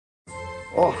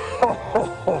Oh, ho,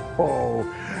 ho, ho.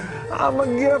 I'm a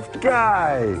gift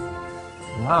guy,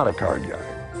 not a card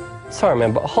guy. Sorry,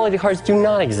 man, but holiday cards do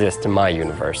not exist in my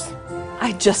universe.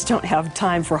 I just don't have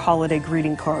time for holiday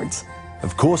greeting cards.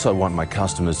 Of course I want my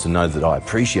customers to know that I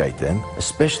appreciate them,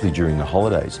 especially during the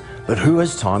holidays. But who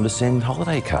has time to send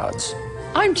holiday cards?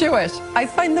 I'm Jewish. I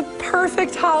find the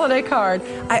perfect holiday card.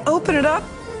 I open it up.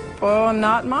 Oh,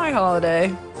 not my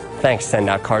holiday. Thanks, send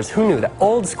out cards. Who knew that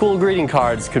old school greeting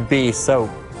cards could be so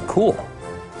cool?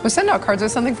 We send out cards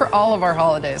with something for all of our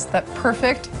holidays. That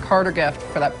perfect card or gift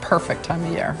for that perfect time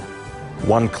of year.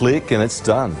 One click and it's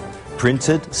done.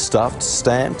 Printed, stuffed,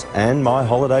 stamped, and my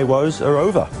holiday woes are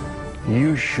over.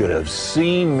 You should have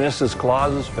seen Mrs.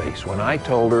 Claus's face when I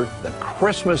told her the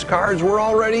Christmas cards were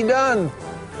already done.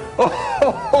 Oh,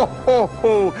 ho, ho, ho,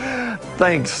 ho.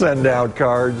 Thanks, send out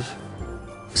cards.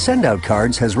 Send Out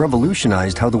Cards has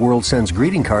revolutionized how the world sends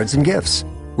greeting cards and gifts.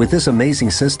 With this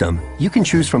amazing system, you can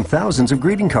choose from thousands of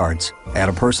greeting cards, add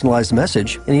a personalized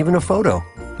message, and even a photo.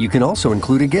 You can also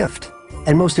include a gift.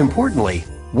 And most importantly,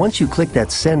 once you click that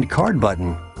Send Card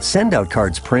button, Send Out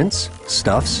Cards prints,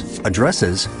 stuffs,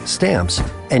 addresses, stamps,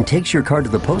 and takes your card to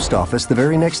the post office the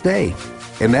very next day.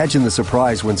 Imagine the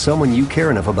surprise when someone you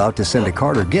care enough about to send a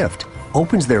card or gift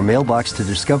opens their mailbox to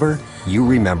discover you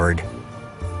remembered.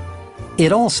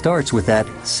 It all starts with that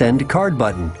Send Card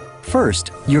button.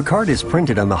 First, your card is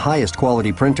printed on the highest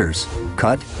quality printers,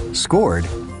 cut, scored,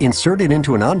 inserted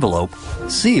into an envelope,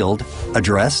 sealed,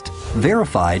 addressed,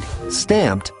 verified,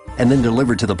 stamped, and then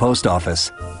delivered to the post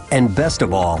office. And best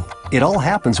of all, it all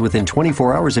happens within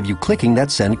 24 hours of you clicking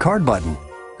that Send Card button.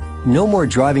 No more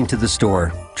driving to the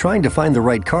store, trying to find the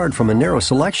right card from a narrow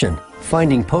selection,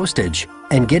 finding postage,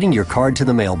 and getting your card to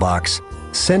the mailbox.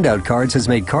 Send Out Cards has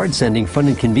made card sending fun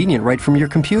and convenient right from your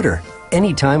computer,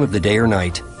 any time of the day or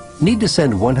night. Need to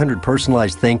send 100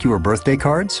 personalized thank you or birthday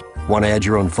cards? Want to add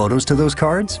your own photos to those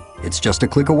cards? It's just a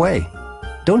click away.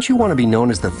 Don't you want to be known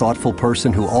as the thoughtful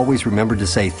person who always remembered to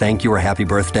say thank you or happy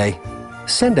birthday?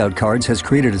 Send Out Cards has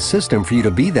created a system for you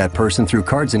to be that person through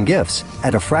cards and gifts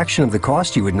at a fraction of the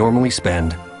cost you would normally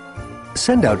spend.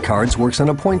 Send Out Cards works on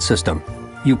a point system.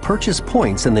 You purchase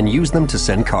points and then use them to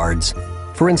send cards.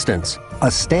 For instance, a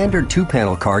standard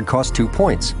 2-panel card costs 2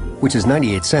 points, which is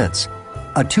 98 cents.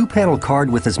 A 2-panel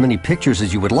card with as many pictures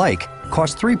as you would like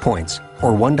costs 3 points,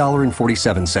 or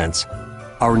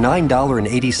 $1.47. Our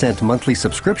 $9.80 monthly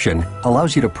subscription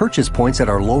allows you to purchase points at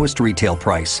our lowest retail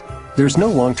price. There's no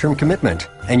long-term commitment,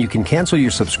 and you can cancel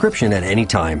your subscription at any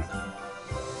time.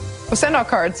 With Send Out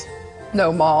Cards,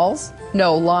 no malls,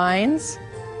 no lines,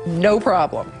 no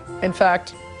problem. In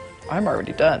fact, I'm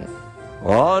already done.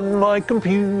 On my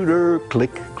computer,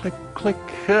 click, click, click.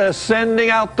 Sending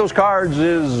out those cards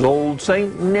is old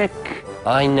Saint Nick.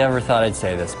 I never thought I'd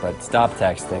say this, but stop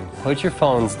texting, put your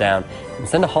phones down, and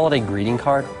send a holiday greeting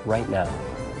card right now.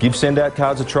 Give Send Out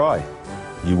Cards a try.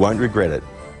 You won't regret it.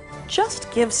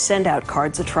 Just give Send Out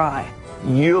Cards a try.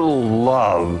 You'll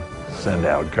love send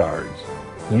out cards.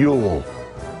 You'll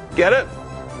get it?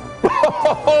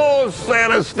 Oh,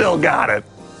 Santa still got it.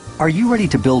 Are you ready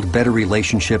to build better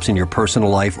relationships in your personal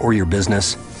life or your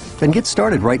business? Then get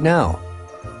started right now.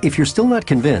 If you're still not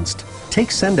convinced,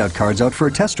 take Send Out Cards out for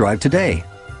a test drive today.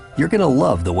 You're going to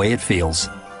love the way it feels.